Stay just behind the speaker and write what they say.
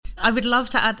I would love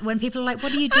to add, when people are like,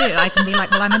 what do you do? I can be like,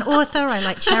 well, I'm an author, I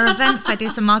like chair events, I do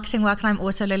some marketing work, and I'm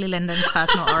also Lily Linden's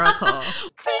personal oracle.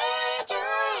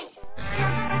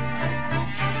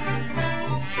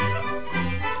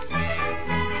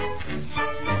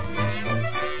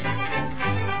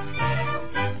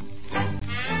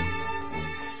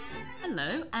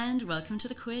 Hello and welcome to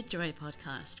the Queer Joy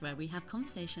podcast, where we have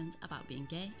conversations about being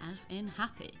gay as in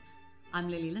happy. I'm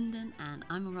Lily Linden and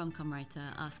I'm a rom-com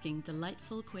writer asking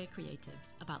delightful queer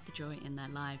creatives about the joy in their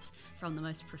lives, from the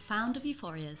most profound of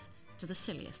euphorias to the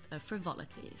silliest of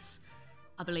frivolities.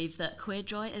 I believe that queer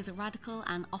joy is a radical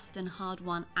and often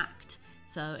hard-won act,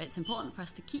 so it's important for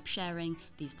us to keep sharing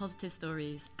these positive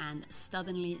stories and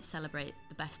stubbornly celebrate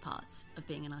the best parts of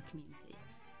being in our community.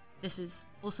 This is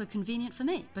also convenient for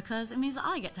me because it means that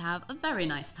I get to have a very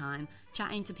nice time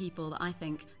chatting to people that I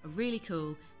think are really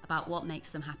cool about what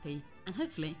makes them happy and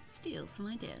hopefully steal some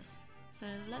ideas. So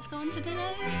let's go on to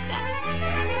today's guest.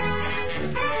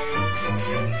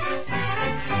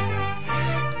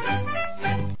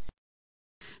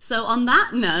 So on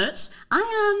that note,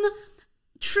 I am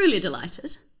truly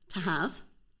delighted to have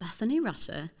Bethany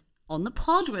Rutter on the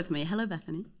pod with me. Hello,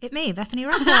 Bethany. It's me, Bethany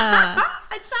Rutter.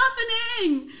 It's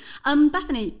happening!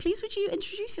 Bethany, please would you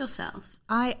introduce yourself?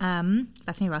 I am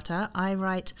Bethany Rutter. I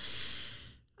write,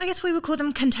 I guess we would call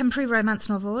them contemporary romance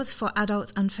novels for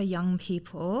adults and for young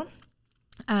people.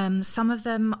 Some of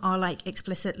them are like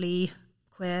explicitly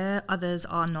queer, others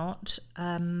are not.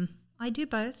 I do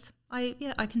both.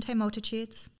 I contain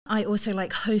multitudes. I also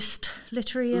like host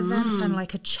literary events. I'm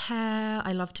like a chair.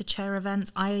 I love to chair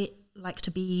events. I like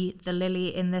to be the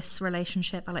Lily in this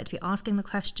relationship. I like to be asking the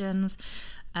questions.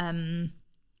 And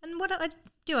what I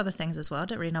do other things as well. I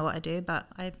don't really know what I do, but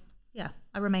I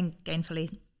remain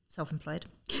gainfully self-employed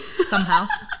somehow.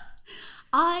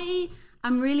 I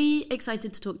am really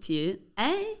excited to talk to you.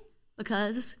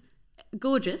 Because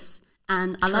gorgeous,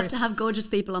 and I love to have gorgeous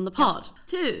people on the pod.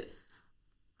 Yeah. 2,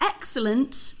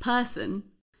 excellent person.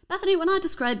 Bethany, when I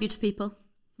describe you to people,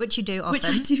 which you do often. Which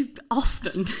I do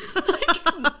often.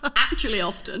 Actually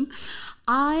often.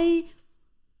 I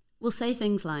will say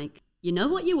things like, you know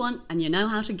what you want and you know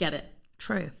how to get it.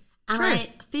 True. And I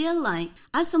feel like,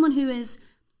 as someone who is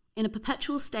in a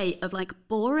perpetual state of like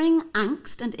boring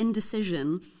angst and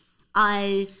indecision,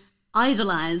 I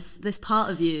idolize this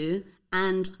part of you.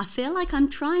 And I feel like I'm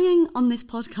trying on this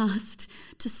podcast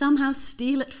to somehow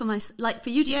steal it for myself, like for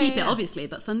you to keep it, obviously,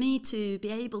 but for me to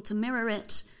be able to mirror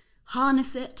it,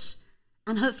 harness it,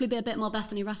 and hopefully be a bit more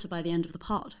Bethany Rutter by the end of the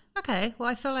pod. Okay, well,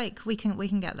 I feel like we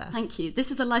can get there. Thank you.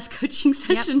 This is a life coaching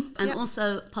session and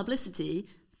also publicity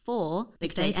for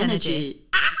Big Day Energy.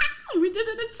 We did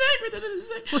it in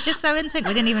sync. We're so in sync.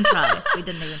 We didn't even try.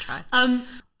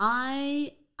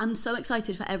 I am so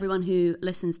excited for everyone who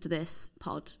listens to this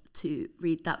pod to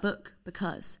read that book,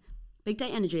 because Big Day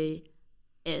Energy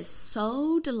is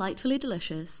so delightfully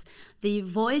delicious. The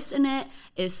voice in it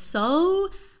is so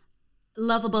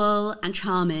lovable and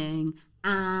charming,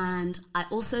 and I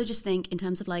also just think in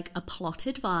terms of like a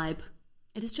plotted vibe,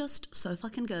 it is just so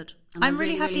fucking good. And I'm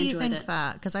really happy you think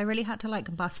that, because I really had to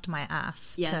like bust my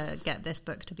ass to get this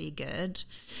book to be good.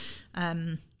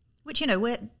 Which, you know,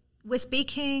 we're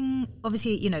speaking,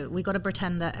 obviously, you know, we got to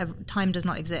pretend that time does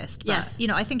not exist. But, you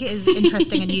know, I think it is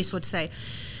interesting and useful to say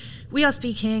we are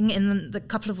speaking in the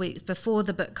couple of weeks before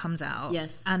the book comes out.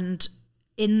 Yes. And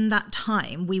in that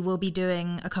time, we will be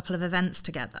doing a couple of events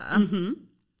together. Mm-hmm.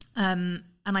 And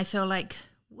I feel like,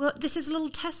 well, this is a little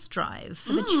test drive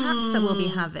for the chats that we'll be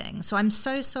having. So I'm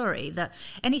so sorry that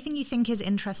anything you think is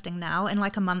interesting now, in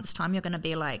like a month's time, you're going to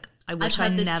be like, I wish I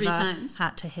never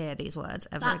had to hear these words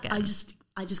ever again. I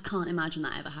just can't imagine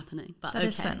that ever happening. But that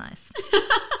is so nice.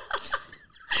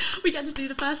 We get to do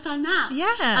the first time now.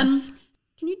 Yes.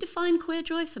 Can you define queer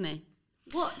joy for me?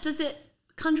 What does it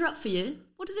conjure up for you?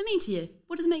 What does it mean to you?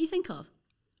 What does it make you think of?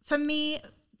 For me,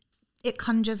 it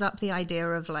conjures up the idea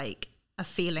of like a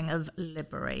feeling of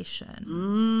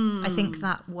liberation. I think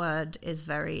that word is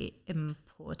very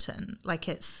important. Like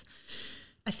it's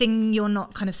a thing you're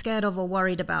not kind of scared of or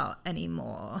worried about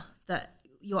anymore, that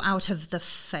you're out of the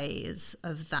phase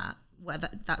of that, where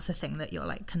that's a thing that you're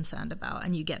like concerned about,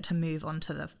 and you get to move on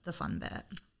to the fun bit.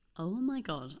 Oh my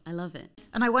God, I love it.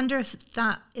 And I wonder if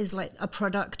that is like a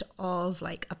product of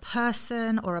like a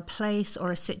person or a place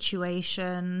or a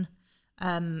situation.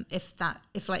 If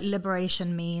like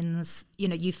liberation means, you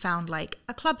know, you found like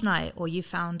a club night, or you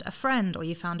found a friend, or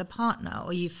you found a partner,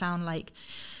 or you found like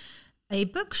a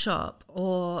bookshop,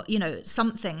 or, you know,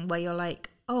 something where you're like,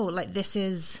 oh, like this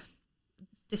is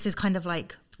kind of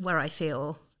like where I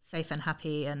feel safe and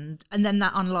happy, and then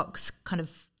that unlocks kind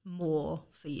of more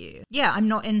for you. Yeah, I'm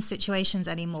not in situations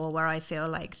anymore where I feel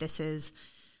like this is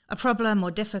a problem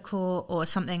or difficult or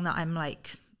something that I'm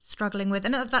like struggling with.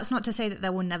 And that's not to say that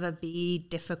there will never be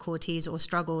difficulties or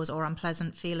struggles or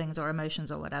unpleasant feelings or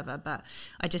emotions or whatever. But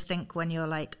I just think when you're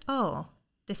like, oh,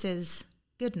 this is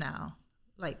good now,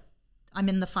 like I'm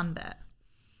in the fun bit.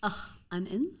 Oh, I'm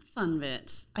in the fun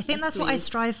bit. I think that's what I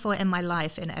strive for in my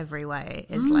life in every way.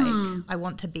 Is like, I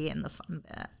want to be in the fun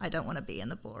bit. I don't want to be in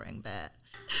the boring bit.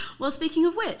 Well, speaking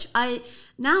of which,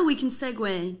 now we can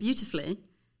segue beautifully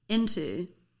into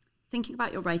thinking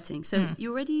about your writing. So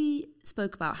you already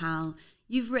spoke about how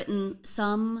you've written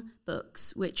some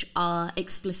books which are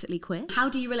explicitly queer. How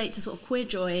do you relate to sort of queer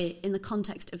joy in the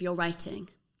context of your writing?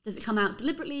 Does it come out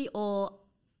deliberately or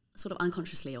sort of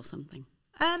unconsciously or something?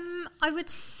 I would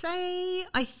say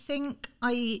I think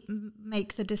I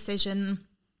make the decision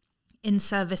in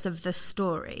service of the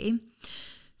story.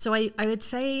 So I would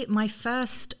say my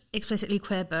first explicitly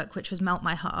queer book, which was Melt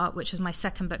My Heart, which was my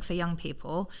second book for young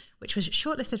people, which was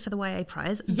shortlisted for the YA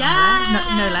Prize. Yes!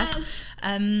 No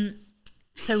less.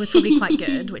 So it was probably quite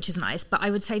good, which is nice. But I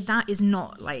would say that is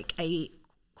not like a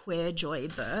queer joy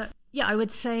book. Yeah, I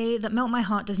would say that Melt My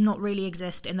Heart does not really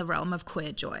exist in the realm of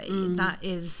queer joy. That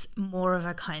is more of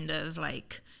a kind of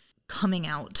like coming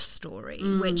out story,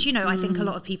 which, you know, I think a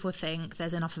lot of people think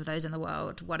there's enough of those in the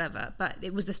world, whatever. But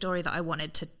it was the story that I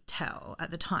wanted to tell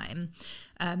at the time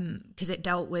because it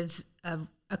dealt with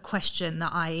a question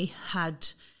that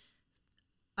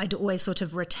I'd always sort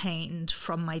of retained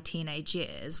from my teenage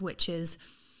years, which is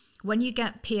when you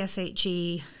get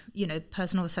PSHE, you know,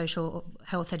 personal social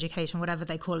health education, whatever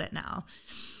they call it now,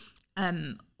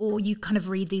 or you kind of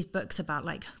read these books about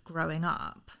like growing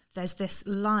up, there's this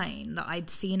line that I'd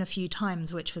seen a few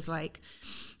times, which was like,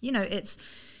 you know,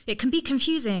 it can be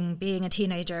confusing being a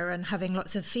teenager and having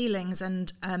lots of feelings.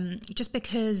 And just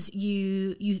because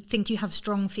you think you have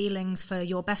strong feelings for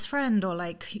your best friend or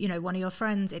like, you know, one of your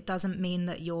friends, it doesn't mean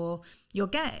that you're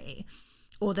gay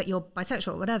or that you're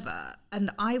bisexual or whatever.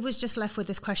 And I was just left with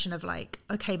this question of like,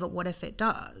 okay, but what if it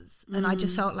does? And I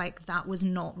just felt like that was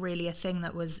not really a thing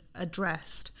that was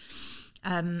addressed.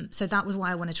 So that was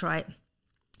why I wanted to write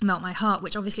Melt My Heart,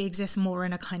 which obviously exists more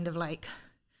in a kind of like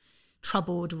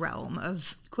troubled realm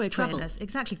of queer queerness. trouble.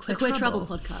 Exactly, queer trouble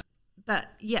podcast. But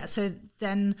yeah, so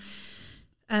then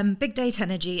Big Date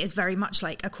Energy is very much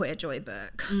like a queer joy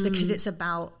book because it's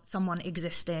about someone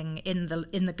existing in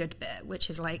the good bit, which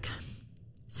is like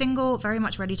single, very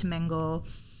much ready to mingle,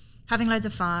 having loads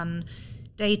of fun,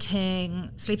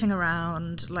 dating, sleeping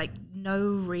around, like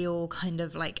no real kind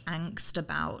of like angst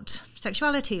about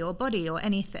sexuality or body or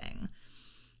anything.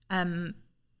 And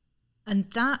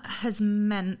that has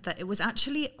meant that it was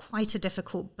actually quite a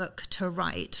difficult book to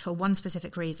write for one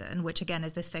specific reason, which again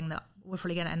is this thing that we're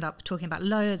probably going to end up talking about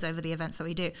loads over the events that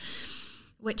we do,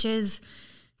 which is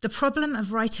the problem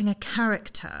of writing a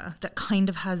character that kind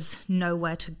of has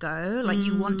nowhere to go. Like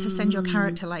you want to send your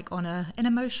character like on an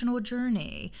emotional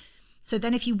journey. So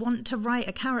then if you want to write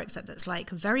a character that's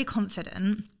like very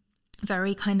confident,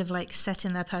 very kind of like set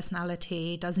in their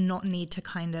personality, does not need to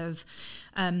kind of,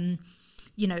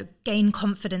 you know, gain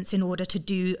confidence in order to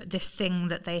do this thing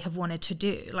that they have wanted to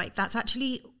do. Like that's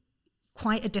actually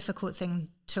quite a difficult thing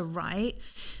to write.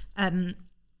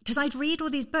 Because I'd read all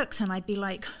these books and I'd be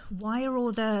like, why are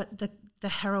all the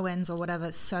heroines or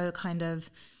whatever so kind of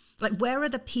like, where are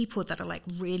the people that are like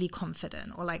really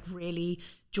confident or like really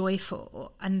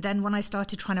joyful? And then when I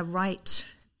started trying to write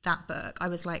that book, I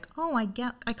was like, oh,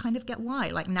 I kind of get why.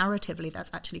 Like narratively,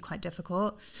 that's actually quite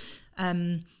difficult.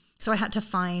 So I had to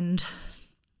find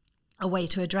a way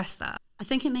to address that. I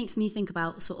think it makes me think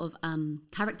about sort of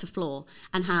character flaw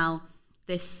and how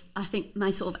this, I think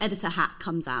my sort of editor hat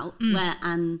comes out where,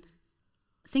 and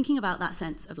thinking about that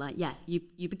sense of like, yeah,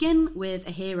 you begin with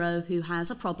a hero who has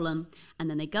a problem and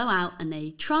then they go out and they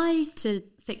try to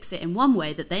fix it in one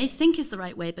way that they think is the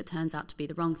right way, but turns out to be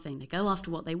the wrong thing. They go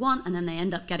after what they want and then they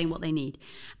end up getting what they need.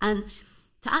 And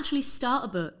to actually start a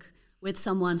book with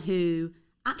someone who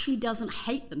actually doesn't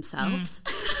hate themselves,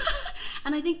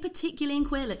 and I think particularly in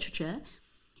queer literature,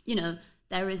 you know,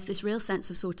 there is this real sense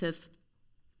of sort of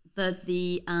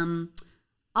the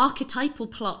archetypal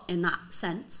plot in that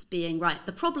sense being, right,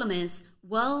 the problem is,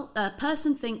 well, a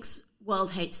person thinks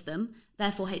world hates them,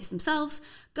 therefore hates themselves,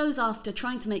 goes after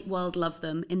trying to make world love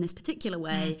them in this particular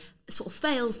way, sort of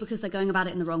fails because they're going about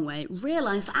it in the wrong way,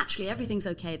 realise that actually everything's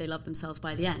okay, they love themselves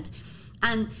by the end.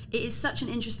 And it is such an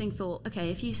interesting thought, okay,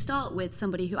 if you start with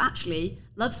somebody who actually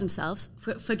loves themselves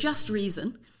for just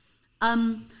reason,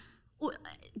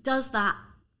 does that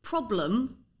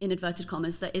problem, in inverted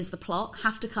commas, that is the plot,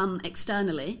 have to come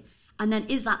externally? And then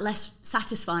is that less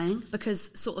satisfying?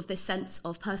 Because sort of this sense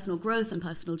of personal growth and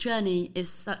personal journey is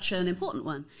such an important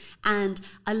one. And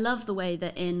I love the way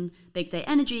that in Big Day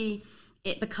Energy,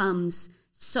 it becomes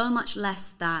so much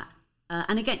less that,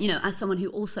 and again, you know, as someone who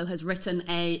also has written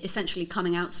a essentially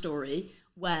coming out story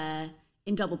where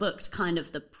in Double Booked, kind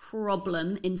of the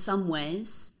problem in some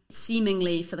ways,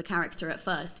 seemingly for the character at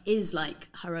first, is like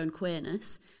her own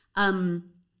queerness.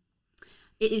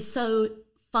 It is so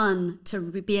fun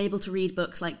to be able to read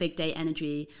books like Big Day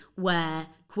Energy where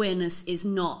queerness is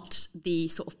not the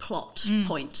sort of plot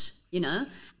point, you know,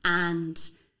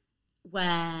 and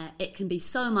where it can be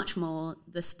so much more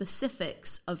the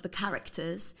specifics of the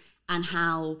characters and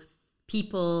how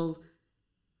people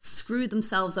screw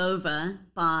themselves over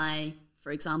by,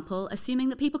 for example, assuming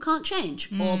that people can't change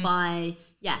or by,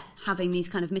 having these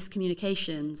kind of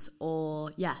miscommunications or,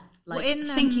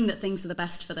 thinking that things are the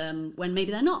best for them when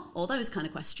maybe they're not, or those kind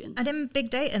of questions. And in Big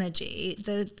Day Energy,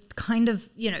 the kind of,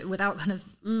 you know, without kind of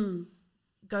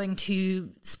going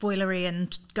too spoilery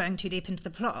and going too deep into the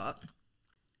plot,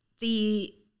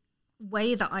 the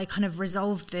way that I kind of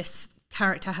resolved this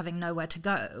character having nowhere to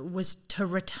go was to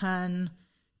return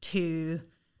to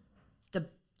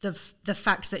the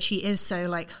fact that she is so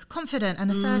like confident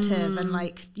and assertive and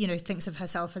like, you know, thinks of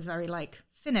herself as very like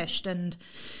finished and,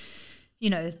 you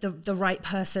know, the right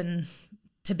person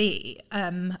to be.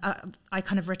 I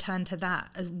kind of returned to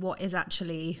that as what is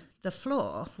actually the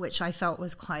flaw, which I felt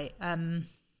was quite, a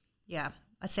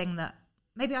thing that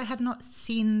maybe I had not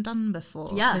seen done before.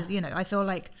 Yeah. Because, you know, I feel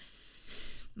like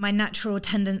my natural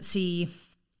tendency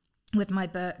with my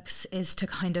books is to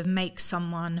kind of make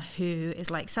someone who is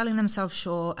like selling themselves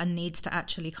short and needs to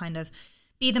actually kind of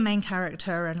be the main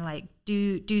character and like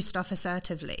do stuff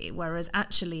assertively. Whereas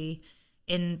actually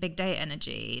in Big Day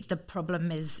Energy, the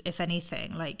problem is, if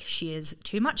anything, like she is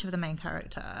too much of the main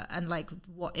character and like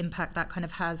what impact that kind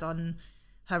of has on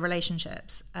her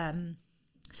relationships.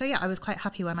 So yeah, I was quite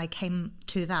happy when I came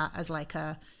to that as like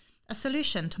a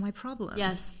solution to my problem.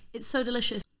 Yes, it's so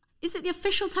delicious. Is it the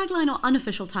official tagline or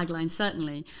unofficial tagline,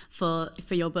 certainly, for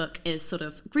your book is sort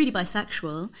of greedy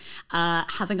bisexual,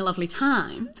 having a lovely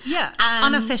time? Yeah,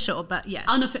 and unofficial, but yes,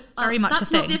 very much that's a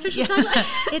thing. Not the official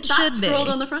tagline? It that's should be. scrawled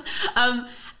on the front.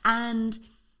 And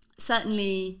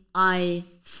certainly I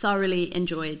thoroughly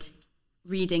enjoyed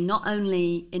reading, not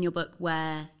only in your book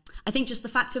where I think just the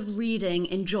fact of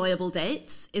reading enjoyable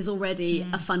dates is already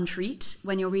a fun treat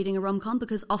when you're reading a rom-com,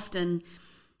 because often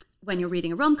when you're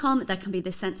reading a rom-com, there can be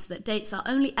this sense that dates are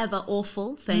only ever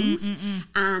awful things.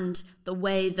 And the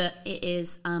way that it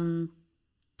is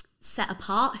set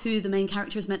apart, who the main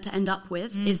character is meant to end up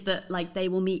with, is that like they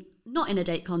will meet not in a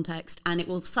date context and it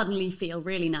will suddenly feel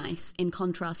really nice in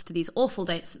contrast to these awful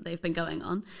dates that they've been going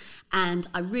on. And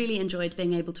I really enjoyed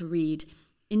being able to read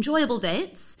enjoyable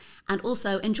dates and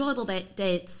also enjoyable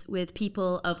dates with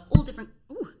people of all different...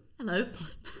 Ooh, hello.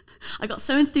 I got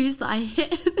so enthused that I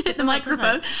hit the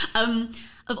microphone.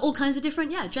 Of all kinds of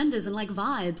different, genders and like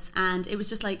vibes. And it was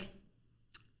just like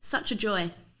such a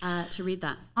joy to read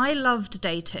that. I loved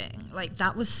dating. Like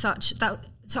that was such...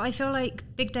 So I feel like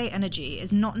Big Day Energy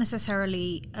is not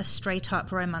necessarily a straight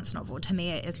up romance novel. To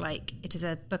me, it is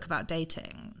a book about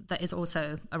dating that is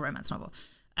also a romance novel.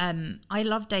 I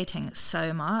love dating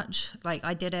so much. Like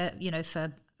I did it,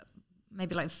 for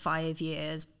maybe like 5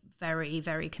 years, very,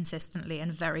 very consistently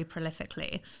and very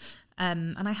prolifically.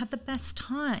 And I had the best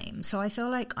time. So I feel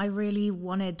like I really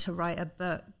wanted to write a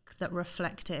book that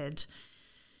reflected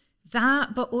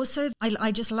that, but also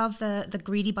I just love the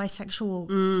greedy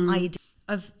bisexual idea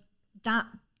of that,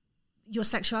 your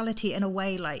sexuality in a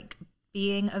way like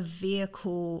being a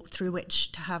vehicle through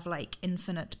which to have like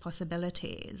infinite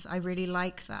possibilities. I really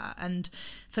like that. And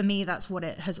for me, that's what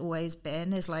it has always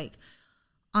been, is like,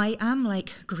 I am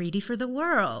like greedy for the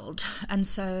world. And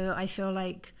so I feel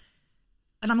like,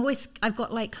 and I've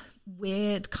got like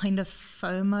weird kind of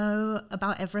FOMO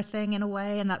about everything in a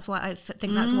way. And that's why I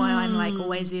think that's why I'm like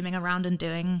always zooming around and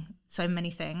doing so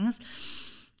many things.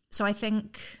 So I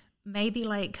think maybe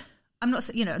like, I'm not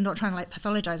trying to like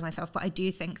pathologize myself, but I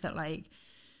do think that like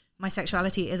my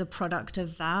sexuality is a product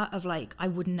of that, of like, I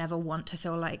would never want to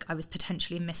feel like I was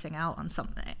potentially missing out on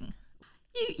something.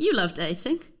 You love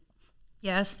dating.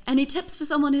 Yes. Any tips for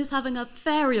someone who's having a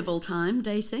variable time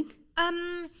dating?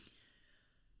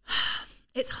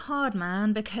 It's hard,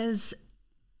 man, because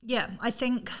I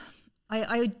think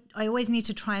I always need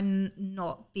to try and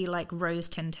not be like rose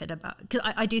tinted about, because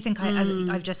I do think as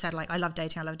I've just said, like I love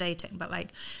dating, but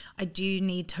like I do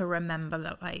need to remember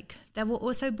that like there were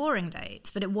also boring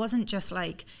dates, that it wasn't just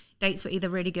like dates were either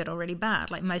really good or really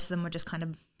bad. Like most of them were just kind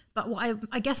of, but what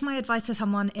I guess my advice to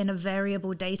someone in a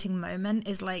variable dating moment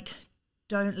is like,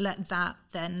 don't let that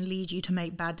then lead you to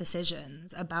make bad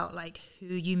decisions about like who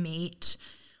you meet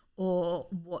or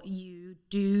what you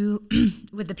do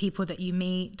with the people that you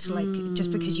meet. Like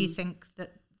just because you think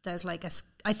that there's like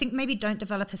I think maybe don't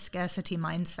develop a scarcity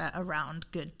mindset around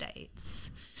good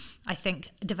dates. I think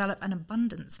develop an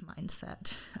abundance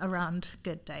mindset around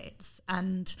good dates.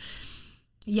 And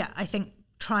yeah, I think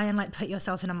try and like put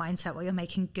yourself in a mindset where you're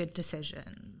making good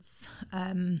decisions.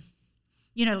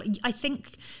 You know, I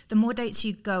think the more dates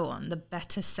you go on, the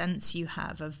better sense you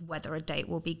have of whether a date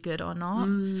will be good or not.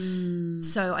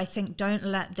 So I think don't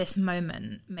let this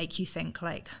moment make you think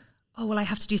like, oh, well, I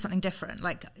have to do something different.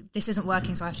 Like this isn't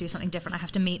working, so I have to do something different. I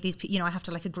have to meet these people, you know, I have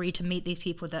to like agree to meet these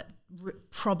people that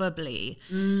probably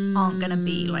aren't going to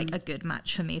be like a good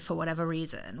match for me for whatever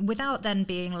reason, without then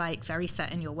being like very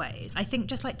set in your ways. I think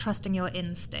just like trusting your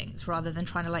instincts rather than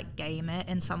trying to like game it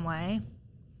in some way.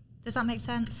 Does that make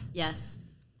sense? Yes.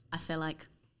 I feel like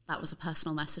that was a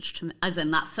personal message to me, as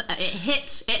in that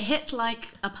it hit like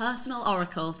a personal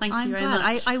oracle. Thank you very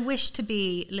much. I wish to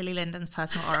be Lily Linden's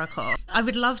personal oracle. I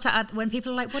would love to add, when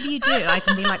people are like, what do you do? I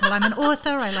can be like, well, I'm an author,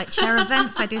 I like chair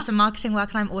events, I do some marketing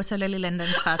work, and I'm also Lily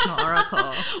Linden's personal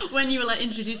oracle. When you were like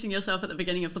introducing yourself at the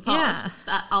beginning of the pod,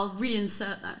 I'll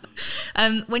reinsert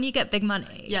that. When you get big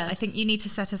money, yes. I think you need to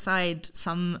set aside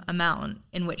some amount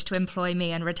in which to employ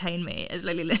me and retain me as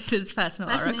Lily Linden's personal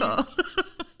oracle.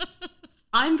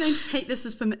 I'm going to take this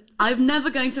as I'm never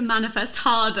going to manifest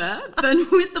harder than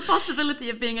with the possibility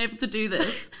of being able to do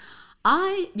this.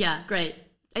 Great.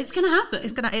 It's going to happen.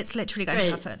 It's literally going to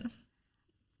happen.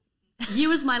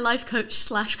 You as my life coach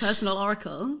 / personal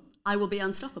oracle, I will be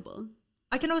unstoppable.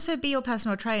 I can also be your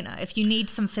personal trainer if you need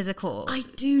some physical. I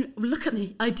do. Look at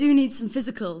me. I do need some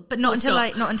physical, but not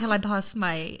until I pass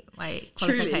my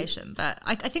qualification. Truly. But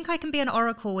I think I can be an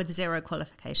oracle with 0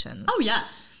 qualifications. Oh yeah.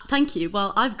 Thank you.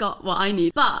 Well, I've got what I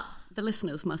need, but the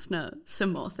listeners must know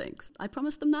some more things. I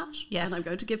promised them that, yes. And I'm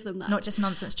going to give them that. Not just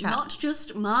nonsense chat. Not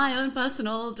just my own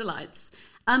personal delights.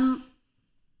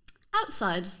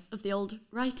 Outside of the old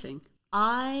writing,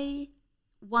 I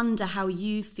wonder how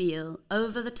you feel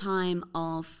over the time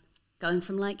of going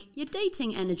from like your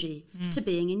dating energy to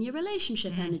being in your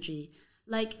relationship energy,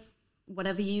 like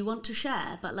whatever you want to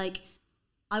share, but like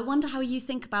I wonder how you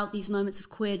think about these moments of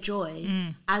queer joy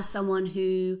as someone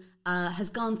who has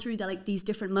gone through these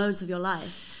different modes of your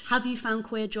life. Have you found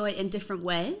queer joy in different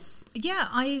ways? Yeah,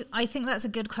 I think that's a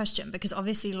good question, because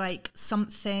obviously like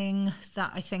something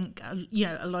that I think, you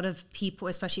know, a lot of people,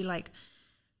 especially like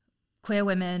queer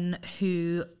women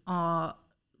who are,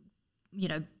 you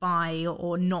know, bi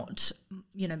or not,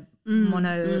 you know,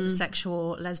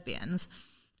 monosexual lesbians,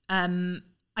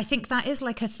 I think that is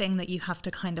like a thing that you have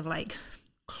to kind of like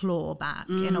claw back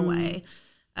in a way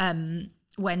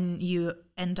when you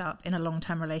end up in a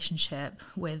long-term relationship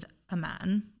with a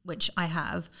man, which I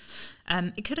have.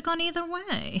 It could have gone either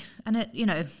way, and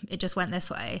it just went this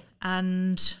way.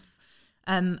 And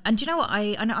you know what,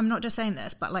 I'm not just saying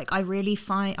this, but like I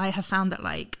have found that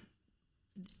like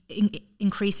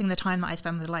increasing the time that I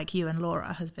spend with like you and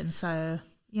Laura has been so,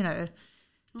 you know,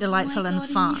 delightful and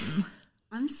fun.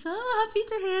 I'm so happy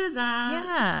to hear that.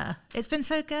 Yeah, it's been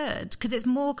so good, because it's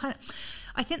more kind of,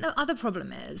 I think the other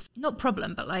problem is, not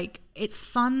problem, but like it's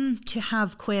fun to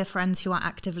have queer friends who are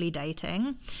actively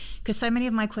dating, because so many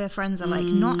of my queer friends are like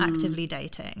not actively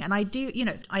dating. And I do, you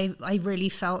know, I really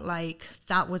felt like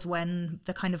that was when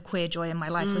the kind of queer joy in my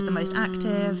life was the most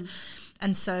active.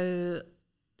 And so,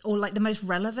 or like the most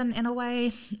relevant in a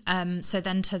way. So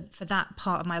then for that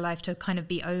part of my life to kind of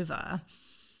be over,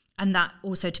 and that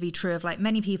also to be true of like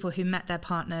many people who met their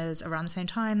partners around the same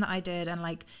time that I did, and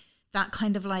like that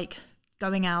kind of like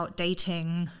going out,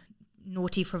 dating,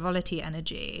 naughty frivolity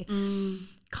energy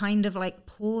kind of like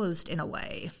paused in a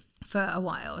way for a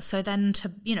while. So then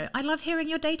to, you know, I love hearing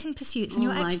your dating pursuits and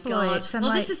your exploits. And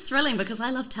well, this is thrilling because I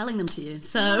love telling them to you.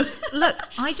 So look,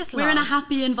 we're in a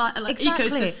happy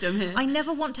ecosystem here. I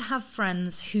never want to have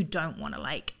friends who don't want to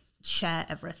like share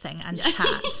everything and chat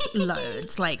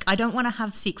loads. Like I don't want to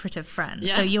have secretive friends.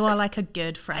 Yes. So you are like a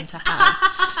good friend to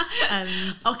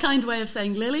have. A kind way of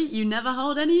saying, Lily, you never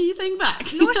hold anything back.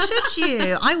 Nor should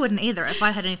you. I wouldn't either if I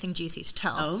had anything juicy to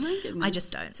tell. Oh my goodness. I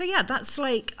just don't. So yeah, that's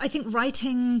like, I think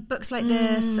writing books like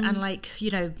this and like, you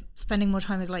know, spending more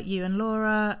time with like you and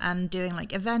Laura and doing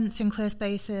like events in queer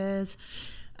spaces.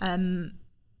 I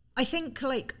think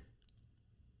like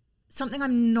something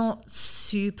I'm not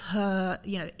super,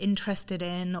 you know, interested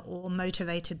in or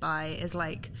motivated by is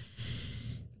like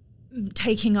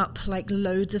taking up like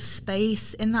loads of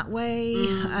space in that way.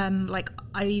 Like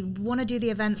I want to do the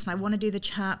events and I want to do the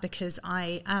chat because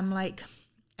I am like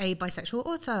a bisexual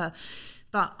author,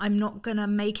 but I'm not going to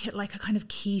make it like a kind of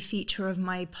key feature of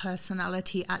my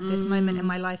personality at this moment in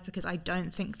my life, because I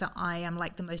don't think that I am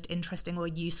like the most interesting or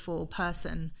useful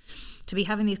person to be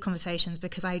having these conversations,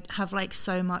 because I have like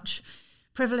so much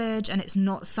privilege, and it's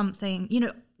not something, you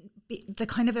know, the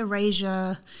kind of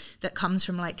erasure that comes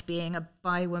from like being a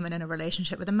bi woman in a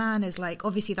relationship with a man is like,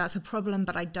 obviously that's a problem,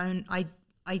 but I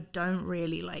don't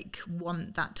really like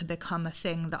want that to become a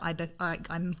thing that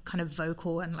I'm kind of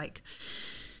vocal and like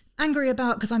angry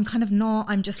about, because I'm kind of not.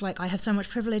 I'm just like, I have so much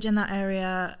privilege in that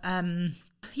area.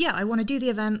 I want to do the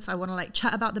events. I want to like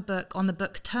chat about the book on the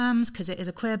book's terms, because it is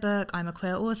a queer book. I'm a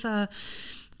queer author.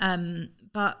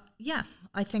 But yeah,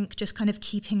 I think just kind of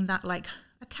keeping that like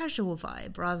a casual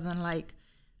vibe rather than like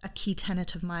a key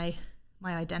tenet of my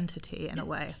identity in a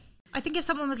way. I think if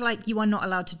someone was like, you are not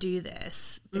allowed to do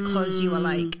this because you are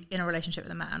like in a relationship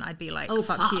with a man, I'd be like, oh,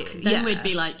 fuck you. Then we'd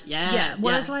be like, yeah.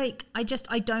 Whereas like, I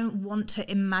don't want to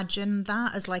imagine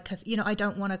that as like, I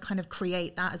don't want to kind of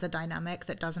create that as a dynamic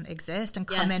that doesn't exist and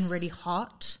come in really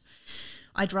hot.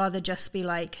 I'd rather just be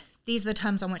like, these are the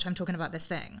terms on which I'm talking about this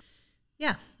thing.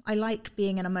 Yeah, I like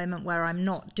being in a moment where I'm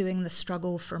not doing the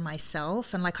struggle for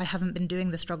myself. And like, I haven't been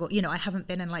doing the struggle, I haven't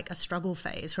been in like a struggle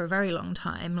phase for a very long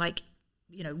time. Like,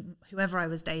 whoever I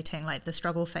was dating, like the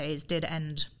struggle phase did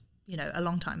end, a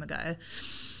long time ago.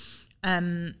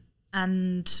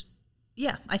 And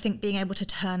yeah, I think being able to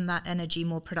turn that energy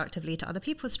more productively to other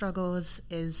people's struggles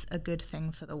is a good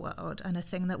thing for the world, and a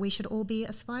thing that we should all be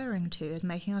aspiring to, is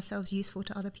making ourselves useful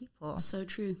to other people. So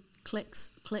true.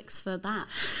 Clicks for that.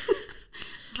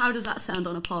 How does that sound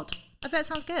on a pod? I bet it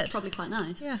sounds good. Probably quite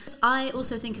nice. Yeah. I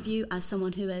also think of you as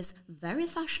someone who is very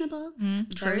fashionable,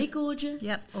 very gorgeous.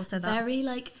 Yep, also that. Very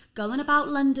like going about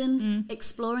London,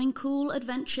 exploring cool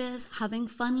adventures, having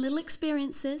fun little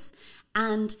experiences.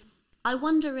 And I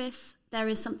wonder if there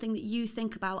is something that you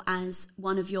think about as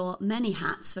one of your many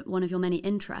hats, one of your many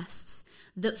interests,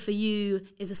 that for you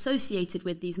is associated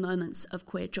with these moments of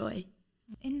queer joy.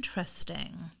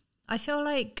 Interesting. I feel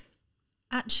like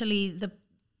actually the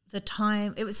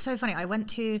time, it was so funny. I went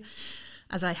to,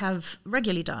 as I have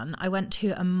regularly done, I went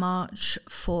to a march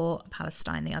for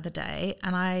Palestine the other day,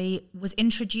 and I was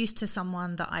introduced to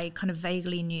someone that I kind of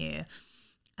vaguely knew,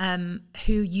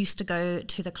 who used to go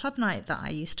to the club night that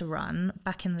I used to run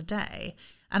back in the day.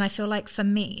 And I feel like for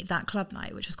me, that club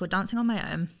night, which was called Dancing on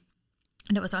My Own,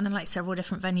 and it was done in like several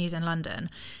different venues in London,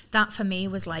 that for me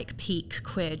was like peak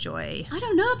queer joy. I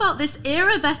don't know about this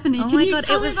era, Bethany. Can you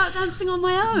tell me about Dancing on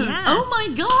My Own? Yes. Oh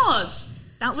my God.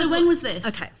 So when was this?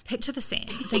 Okay, picture the scene.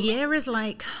 The year is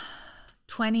like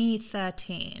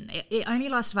 2013. It only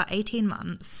lasted about 18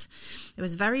 months. It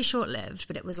was very short-lived,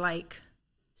 but it was like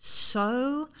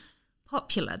so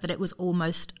popular that it was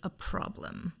almost a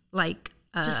problem. Like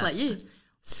just like you.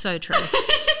 So true.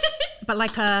 But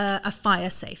like a fire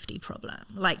safety problem,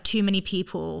 like too many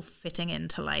people fitting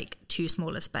into like too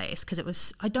small a space, because it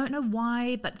was, I don't know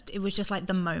why, but it was just like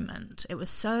the moment. It was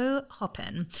so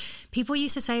hopping. People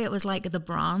used to say it was like the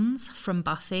Brahms from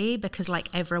Buffy, because like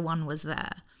everyone was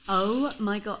there. Oh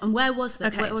my God. And where was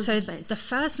that? Okay, where was so the space? The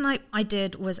first night I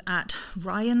did was at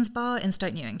Ryan's Bar in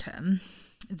Stoke Newington.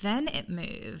 Then it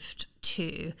moved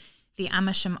to the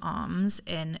Amersham Arms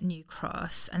in New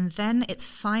Cross, and then its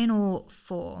final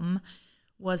form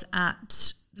was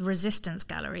at the Resistance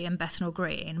Gallery in Bethnal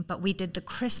Green, but we did the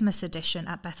Christmas edition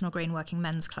at Bethnal Green Working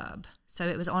Men's Club. So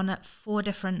it was on at 4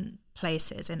 different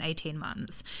places in 18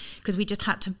 months, because we just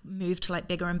had to move to like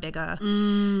bigger and bigger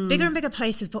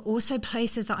places, but also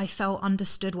places that I felt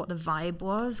understood what the vibe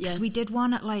was. Because we did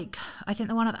one at like, I think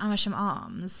the one at the Amersham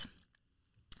Arms,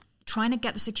 trying to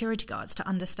get the security guards to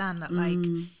understand that like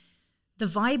the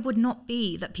vibe would not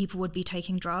be that people would be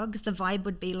taking drugs. The vibe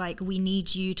would be like, we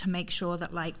need you to make sure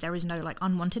that like there is no like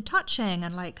unwanted touching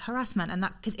and like harassment, and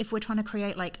that, because if we're trying to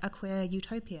create like a queer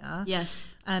utopia,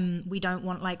 we don't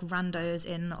want like randos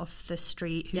in off the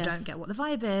street who don't get what the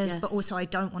vibe is, but also I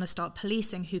don't want to start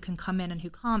policing who can come in and who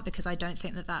can't, because I don't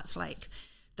think that that's like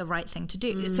the right thing to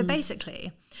do. So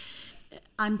basically,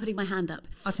 I'm putting my hand up.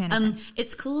 Ask me anything.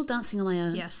 It's called Dancing on My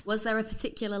Own. Yes. Was there a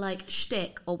particular like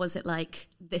shtick, or was it like,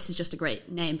 this is just a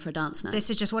great name for a dance night? This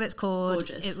is just what it's called.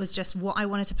 Gorgeous. It was just what I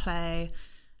wanted to play.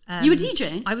 You were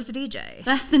DJ? I was the DJ.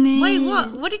 Bethany. Wait,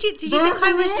 what? What did you think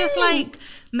I was just like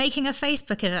making a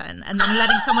Facebook event and then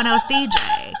letting someone else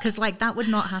DJ? Because like that would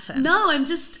not happen. No, I'm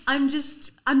just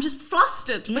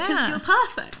flustered because you're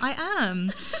perfect. I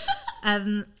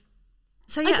am.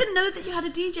 So yeah. I didn't know that you had a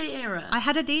DJ era. I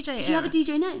had a DJ era. Did you have a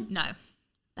DJ name? No.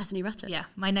 Bethany Rutter. Yeah,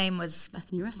 my name was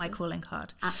Bethany Rutter. My calling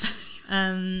card.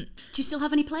 Do you still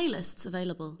have any playlists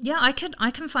available? Yeah, I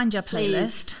can find your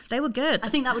playlist. They were good. I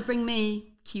think that would bring me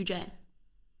QJ.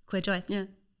 Queer Joy. Yeah.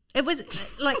 It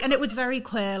was like, and it was very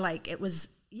queer. Like it was,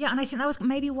 yeah. And I think that was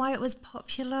maybe why it was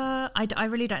popular. I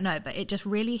really don't know, but it just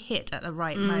really hit at the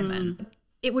right moment.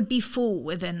 It would be full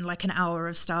within like an hour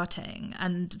of starting,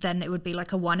 and then it would be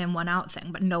like a 1 in 1 out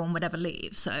thing, but no one would ever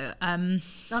leave. So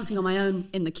dancing on my own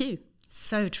in the queue.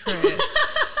 So true.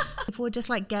 People would just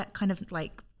like get kind of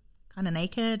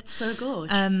naked. So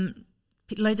gorgeous.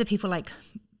 Loads of people like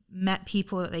met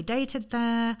people that they dated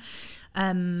there.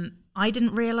 I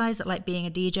didn't realize that like being a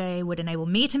DJ would enable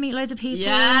me to meet loads of people.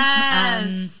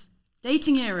 Yes.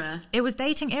 Dating era. It was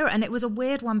dating era, and it was a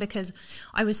weird one because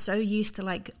I was so used to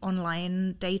like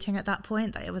online dating at that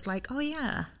point that it was like, oh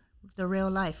yeah, the real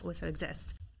life also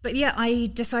exists. But yeah,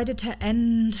 I decided to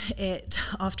end it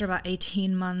after about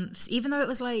 18 months, even though it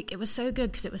was so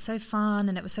good because it was so fun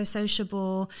and it was so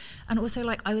sociable. And also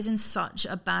like I was in such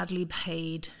a badly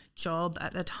paid job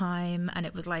at the time, and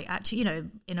it was like actually, you know,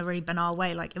 in a really banal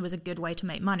way, like it was a good way to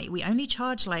make money. We only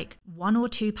charged like £1 or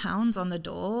 £2 on the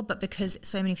door, but because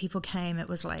so many people came, it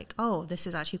was like, oh, this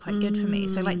is actually quite good for me.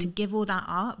 So like to give all that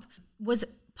up was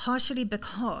partially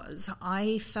because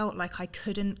I felt like I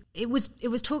couldn't, it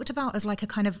was talked about as like a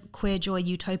kind of queer joy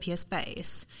utopia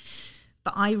space,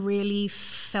 but I really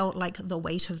felt like the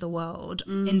weight of the world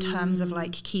in terms of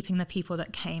like keeping the people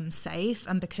that came safe.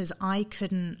 And because I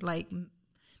couldn't like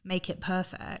make it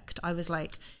perfect, I was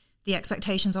like, the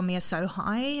expectations on me are so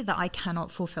high that I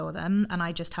cannot fulfill them, and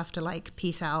I just have to like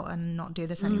peace out and not do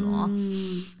this anymore.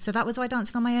 So that was why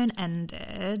Dancing on My Own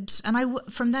ended. And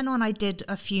from then on I did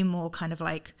a few more kind of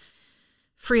like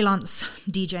freelance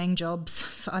DJing jobs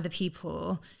for other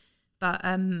people. But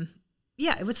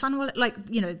yeah, it was fun while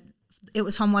it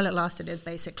was fun while it lasted is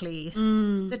basically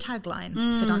the tagline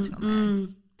for Dancing on My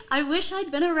Own. I wish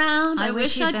I'd been around. I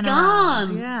wish I'd gone.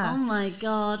 Around. Yeah. Oh my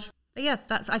God. But yeah,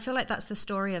 I feel like that's the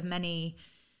story of many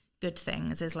good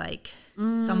things is like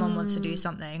someone wants to do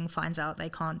something, finds out they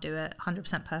can't do it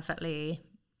 100% perfectly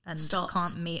and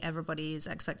can't meet everybody's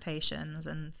expectations,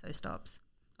 and so stops.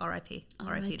 R.I.P.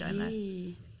 R.I.P. Don't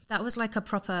know. That was like a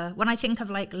proper, when I think of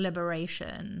like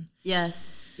liberation.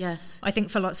 Yes, yes. I think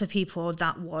for lots of people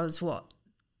that was what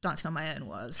Dancing on My Own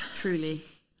was. Truly.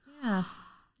 Yeah,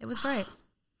 it was great.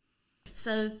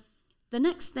 So the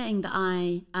next thing that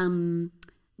I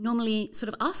normally sort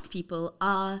of ask people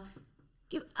are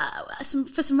give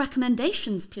some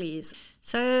recommendations, please.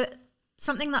 So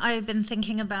something that I've been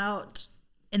thinking about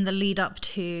in the lead up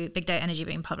to Big Day Energy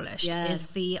being published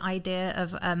is the idea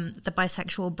of the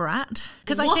bisexual brat.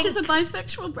 What is a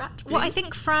bisexual brat, please? Well, I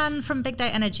think Fran from Big Day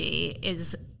Energy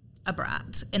is a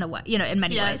brat in a way, you know, in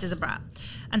many ways is a brat.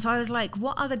 And so I was like,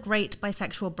 what other great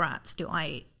bisexual brats do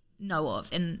I know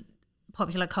of in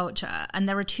popular culture? And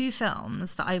there are 2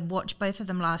 films that I watched, both of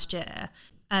them last year.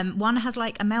 One has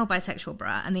like a male bisexual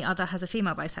brat and the other has a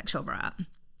female bisexual brat.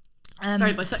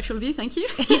 Very bisexual of you, thank you.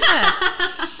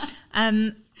 Yes.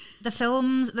 The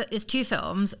films, is 2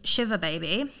 films. Shiver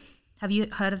Baby. Have you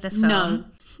heard of this film? No.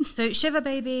 So Shiver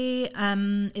Baby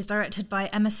is directed by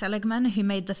Emma Seligman, who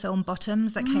made the film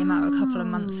Bottoms that came out a couple of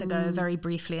months ago, very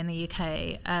briefly in the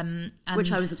UK.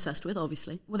 Which I was obsessed with,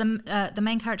 obviously. Well, the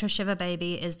main character of Shiver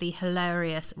Baby is the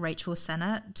hilarious Rachel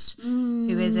Sennett,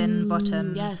 who is in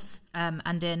Bottoms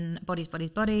and in Bodies, Bodies,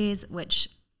 Bodies, which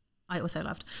I also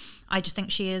loved. I just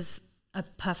think she is a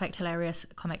perfect, hilarious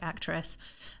comic actress.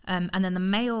 And then the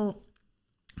male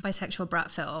bisexual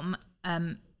brat film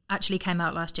actually came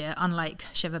out last year, unlike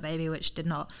Shiver Baby, which did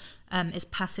not, is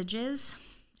Passages.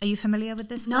 Are you familiar with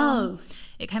this film? No.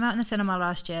 It came out in the cinema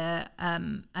last year,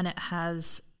 and it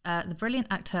has the brilliant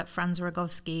actor Franz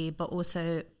Rogowski, but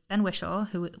also Ben Whishaw,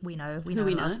 who we know.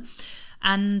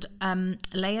 And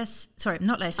Leia, sorry,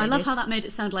 not Leia Sadie. I love how that made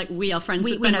it sound like we are friends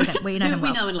with Ben. We know him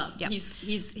well. We know and love. Yep.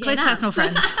 He's close here personal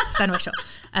friend, Ben Whishaw.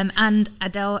 And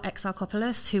Adele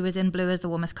Exarchopoulos, who was in Blue is the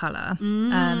Warmest Colour.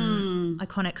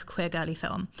 Iconic queer girly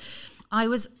film. I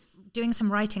was doing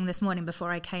some writing this morning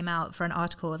before I came out for an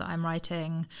article that I'm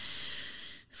writing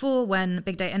for when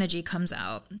Big Day Energy comes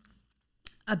out,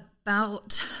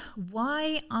 about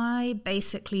why I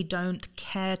basically don't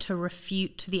care to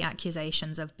refute the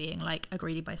accusations of being like a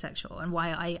greedy bisexual, and why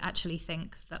I actually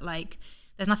think that like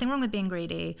there's nothing wrong with being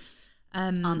greedy.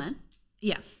 Amen.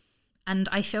 Yeah. And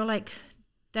I feel like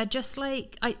they're just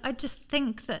like, I just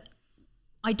think that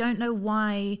I don't know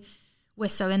why we're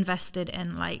so invested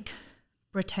in like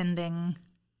pretending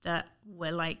that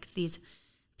we're like these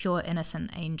pure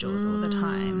innocent angels all the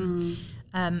time.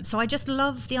 So I just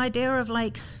love the idea of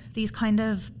like these kind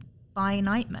of bi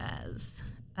nightmares,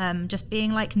 just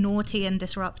being like naughty and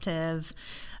disruptive,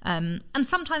 and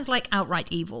sometimes like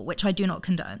outright evil, which I do not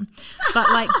condone,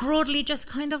 but like broadly just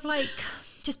kind of like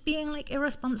just being like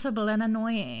irresponsible and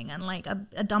annoying and like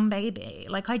a dumb baby.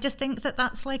 Like, I just think that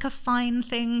that's like a fine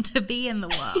thing to be in the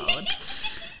world.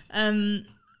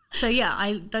 So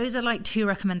yeah, those are like 2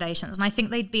 recommendations, and I think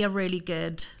they'd be a really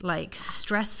good like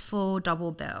stressful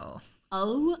double bill.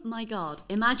 Oh my God.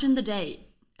 Imagine the date.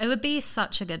 It would be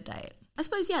such a good date. I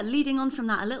suppose, yeah, leading on from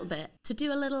that a little bit, to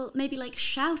do a little maybe like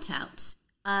shout out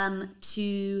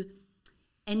to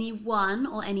anyone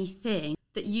or anything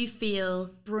that you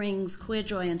feel brings queer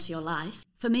joy into your life.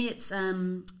 For me, it's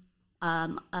sometimes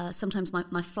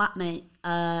my flatmate,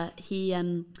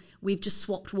 we've just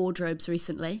swapped wardrobes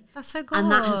recently. That's so good.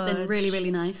 And that has been really,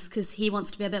 really nice, because he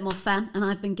wants to be a bit more femme, and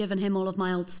I've been giving him all of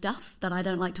my old stuff that I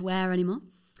don't like to wear anymore.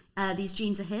 These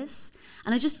jeans are his.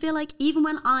 And I just feel like even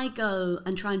when I go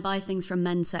and try and buy things from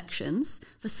men's sections,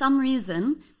 for some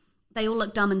reason, they all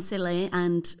look dumb and silly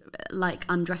and like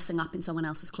I'm dressing up in someone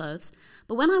else's clothes.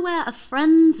 But when I wear a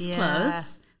friend's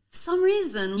clothes, for some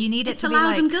reason, you need it to be loud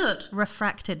like and good,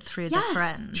 refracted through the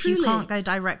friend. Truly. You can't go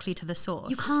directly to the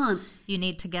source. You can't. You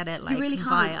need to get it like you really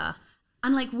via.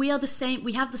 And like we are the same.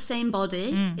 We have the same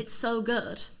body. It's so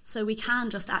good. So we can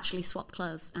just actually swap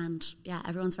clothes, and yeah,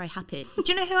 everyone's very happy. Do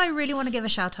you know who I really want to give a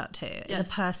shout out to? Is a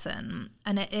person,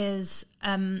 and it is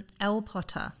Elle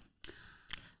Potter,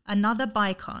 another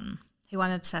bicon who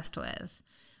I'm obsessed with.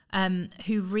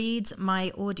 Who reads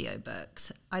my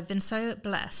audiobooks. I've been so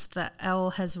blessed that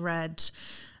Elle has read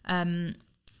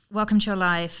Welcome to Your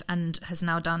Life and has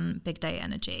now done Big Day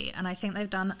Energy. And I think they've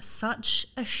done such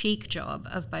a chic job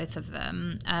of both of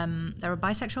them. They're a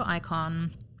bisexual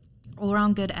icon,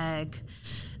 all-round good egg.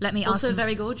 Let me also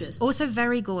very gorgeous. Also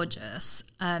very gorgeous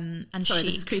and Sorry, chic.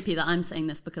 This is creepy that I'm saying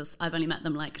this because I've only met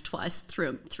them like twice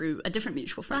through a different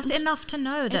mutual friend. That's enough to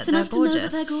know that it's they're enough gorgeous. to know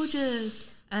that they're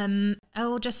gorgeous.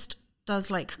 Elle just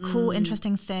does like cool,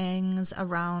 interesting things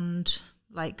around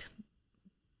like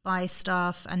bi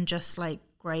stuff and just like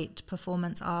great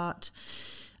performance art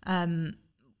as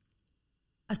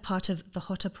part of the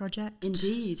Hotter Project.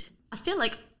 Indeed. I feel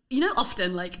like, you know,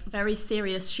 often like very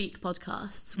serious chic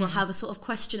podcasts will have a sort of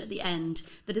question at the end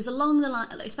that is along the line,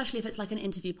 especially if it's like an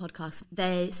interview podcast.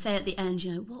 They say at the end,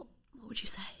 you know, what would you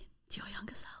say to your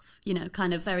younger self? You know,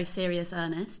 kind of very serious,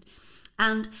 earnest.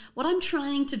 And what I'm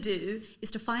trying to do is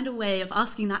to find a way of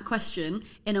asking that question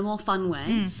in a more fun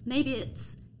way. Maybe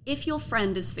it's, if your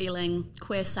friend is feeling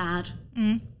queer sad,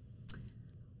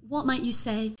 what might you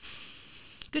say?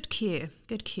 Good cue.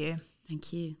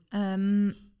 Thank you.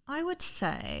 I would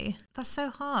say that's so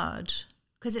hard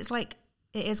because it's like,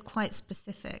 it is quite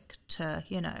specific to,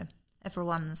 you know,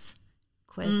 everyone's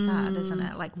queer sad, isn't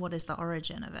it? Like, what is the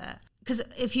origin of it? Because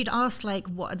if you'd asked, like,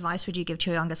 what advice would you give to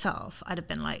your younger self? I'd have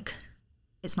been like,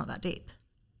 it's not that deep.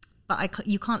 But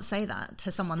you can't say that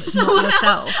to someone that's not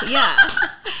yourself. Yeah.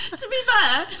 To be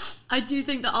fair, I do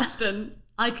think that often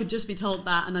I could just be told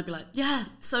that and I'd be like, yeah,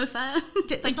 so fair.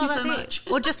 Thank you so much.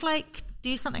 Or just like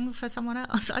do something for someone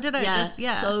else. I don't know. Yeah, just,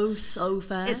 yeah. So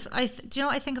fair. Do you know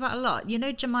what I think about a lot? You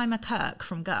know Jemima Kirk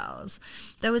from Girls?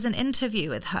 There was an interview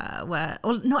with her where,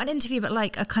 or not an interview, but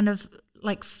like a kind of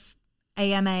like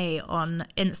AMA on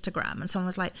Instagram. And someone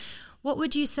was like, what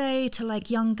would you say to like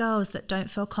young girls that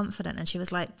don't feel confident? And she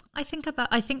was like, I think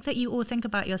that you all think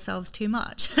about yourselves too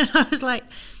much. And I was like,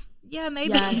 yeah,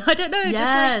 maybe. Yes. I don't know.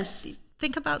 Yes. Just like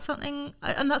think about something.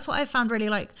 And that's what I found really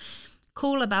like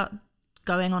cool about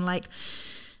going on like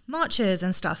marches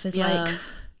and stuff is like,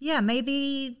 yeah,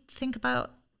 maybe think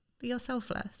about yourself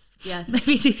less. Yes.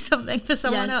 Maybe do something for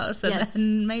someone else and yes.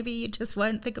 then maybe you just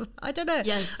won't think of, I don't know.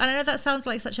 Yes. I don't know if that sounds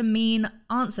like such a mean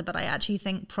answer, but I actually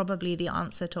think probably the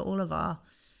answer to all of our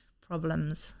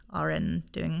problems are in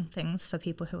doing things for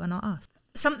people who are not us.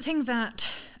 Something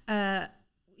that,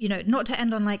 you know, not to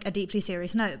end on like a deeply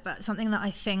serious note, but something that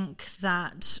I think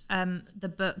that the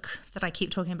book that I keep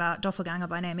talking about, Doppelganger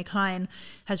by Naomi Klein,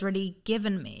 has really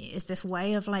given me is this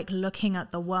way of like looking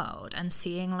at the world and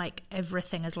seeing like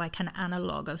everything as like an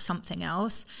analog of something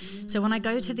else. So when I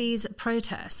go to these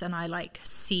protests and I like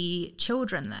see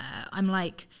children there, I'm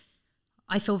like,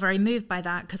 I feel very moved by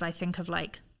that because I think of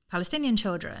like Palestinian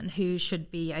children who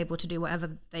should be able to do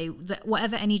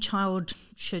whatever any child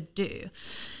should do.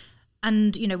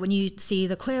 And, you know, when you see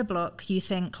the queer bloc, you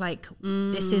think like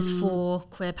this is for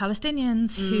queer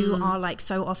Palestinians who are like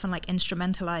so often like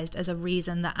instrumentalized as a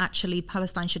reason that actually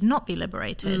Palestine should not be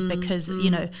liberated because, you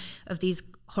know, of these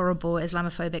horrible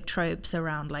Islamophobic tropes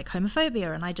around like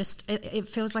homophobia. And I just, it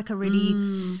feels like a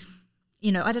really,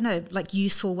 you know, I don't know, like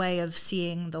useful way of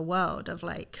seeing the world of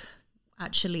like,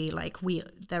 actually like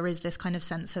there is this kind of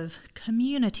sense of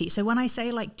community. So when I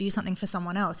say like do something for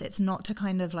someone else, it's not to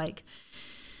kind of like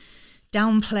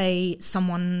downplay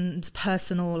someone's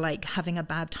personal, like having a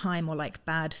bad time or like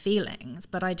bad feelings,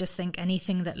 but I just think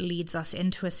anything that leads us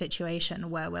into a situation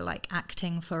where we're like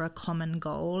acting for a common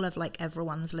goal of like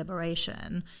everyone's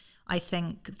liberation, I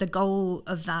think the goal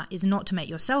of that is not to make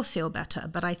yourself feel better,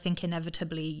 but I think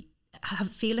inevitably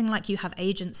feeling like you have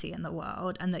agency in the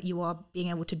world and that you are being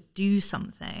able to do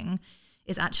something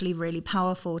is actually really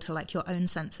powerful to like your own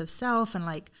sense of self, and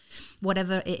like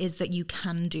whatever it is that you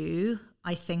can do,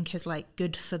 I think is like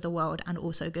good for the world and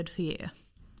also good for you.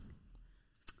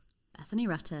 Bethany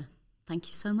Rutter, thank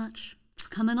you so much for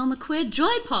coming on the Queer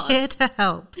Joy Pod. Here to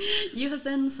help. You have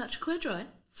been such a queer joy.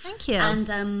 Thank you. And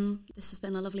this has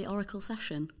been a lovely oracle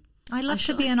session. I love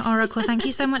to be an oracle. Thank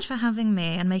you so much for having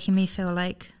me and making me feel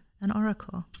like an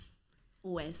oracle.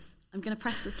 Always. I'm going to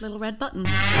press this little red button.